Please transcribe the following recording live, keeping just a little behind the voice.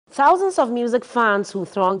Thousands of music fans who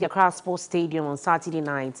thronged the Accra Sports Stadium on Saturday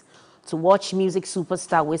night to watch music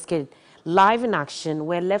superstar Wizkid live in action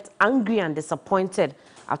were left angry and disappointed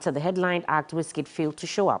after the headline act Wizkid failed to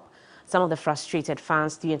show up. Some of the frustrated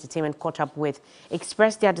fans the entertainment caught up with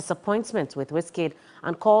expressed their disappointment with Wizkid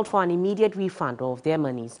and called for an immediate refund of their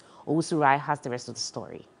monies. Owusu has the rest of the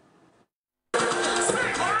story.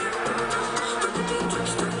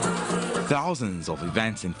 Thousands of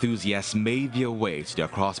events enthusiasts made their way to the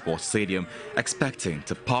Accra Sports Stadium expecting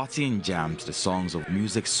to party and jam to the songs of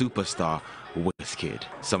music superstar Wizkid.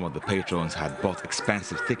 Some of the patrons had bought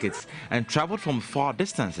expensive tickets and traveled from far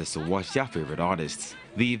distances to watch their favorite artists.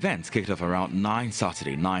 The event kicked off around 9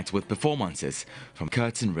 Saturday night with performances from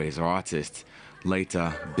curtain raiser artists.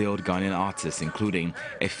 Later, billed Ghanaian artists including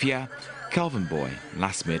Efia, Kelvin Boy,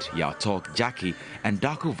 Lasmid, Yao Talk, Jackie and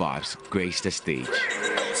Daku Vibes graced the stage.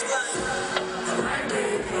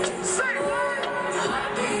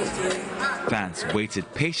 Fans waited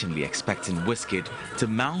patiently expecting Wizkid to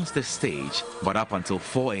mount the stage, but up until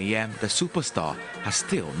 4 a.m. the superstar has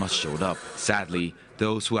still not showed up. Sadly,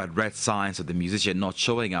 those who had read signs of the musician not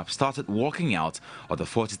showing up started walking out of the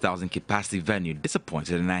 40,000 capacity venue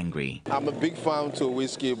disappointed and angry. I'm a big fan to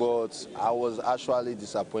Wizkid, but I was actually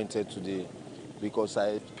disappointed today because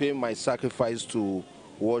I paid my sacrifice to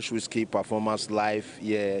watch Wizkid performance live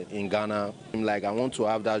here in Ghana. Like, I want to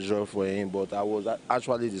have that joy for him, but I was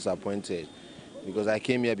actually disappointed because I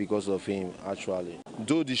came here because of him, actually.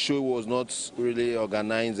 Though the show was not really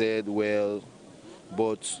organized well,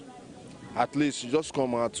 but at least you just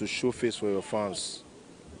come out to show face for your fans.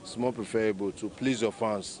 It's more preferable to please your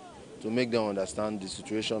fans, to make them understand the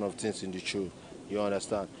situation of things in the show, you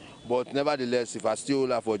understand? But nevertheless, if I still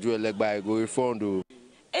have for Joe leg by, I go refund.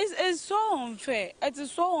 It's so unfair. It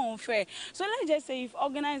is so unfair. So let's just say if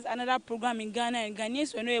organize another program in Ghana and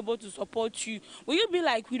Ghanaians were not able to support you, will you be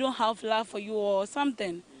like, we don't have love for you or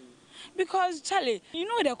something? Because, Charlie, you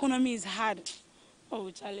know the economy is hard. Oh,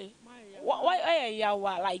 Charlie. Why are you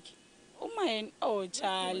like? Oh, my. Oh,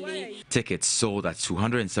 Charlie. Tickets sold at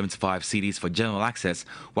 275 CDs for general access,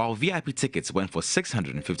 while VIP tickets went for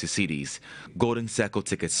 650 CDs. Golden Circle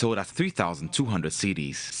tickets sold at 3,200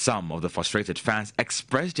 CDs. Some of the frustrated fans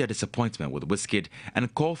expressed their disappointment with Wizkid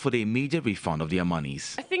and called for the immediate refund of their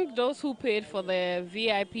monies. I think those who paid for the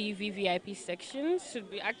VIP, VVIP sections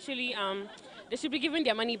should be actually, they should be given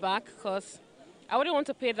their money back, because I wouldn't want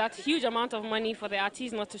to pay that huge amount of money for the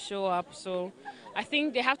artist not to show up. So I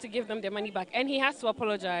think they have to give them their money back. And he has to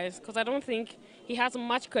apologize, because I don't think he has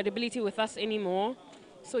much credibility with us anymore.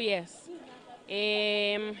 So yes,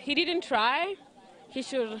 he didn't try. He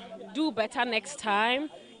should do better next time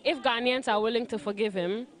if Ghanaians are willing to forgive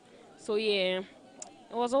him. So yeah, it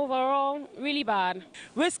was overall really bad.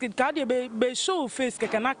 Wizkid can't be show face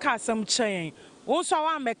can cast some chain. Also,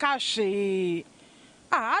 I'm a cash.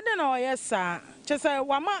 I don't know, yes, sir. Just say,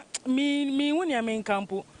 Wama, me, when you mean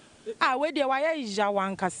campo. Where the wire is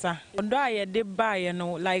Jawan Cassa. And I did buy, you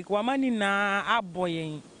know, like Wamani na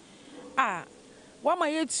aboying.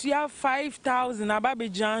 Wama yet you have 5,000, a baby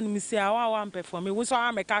John, Missy, I want for me, was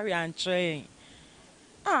I'm a carry and train.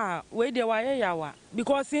 Where the wire yawa.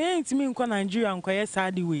 Because he ain't me in Nigeria and quite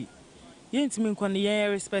sad way. You ain't me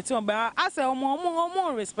in respect, but I say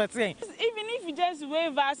more respect. Even if you just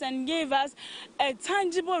wave us and gave us a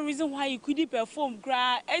tangible reason why you couldn't perform,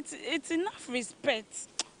 it's enough respect.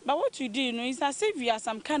 But what you do, you know, it's as if you are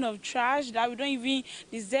some kind of trash that we don't even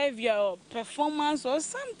deserve your performance or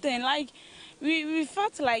something. Like, we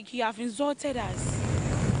felt like you have insulted us.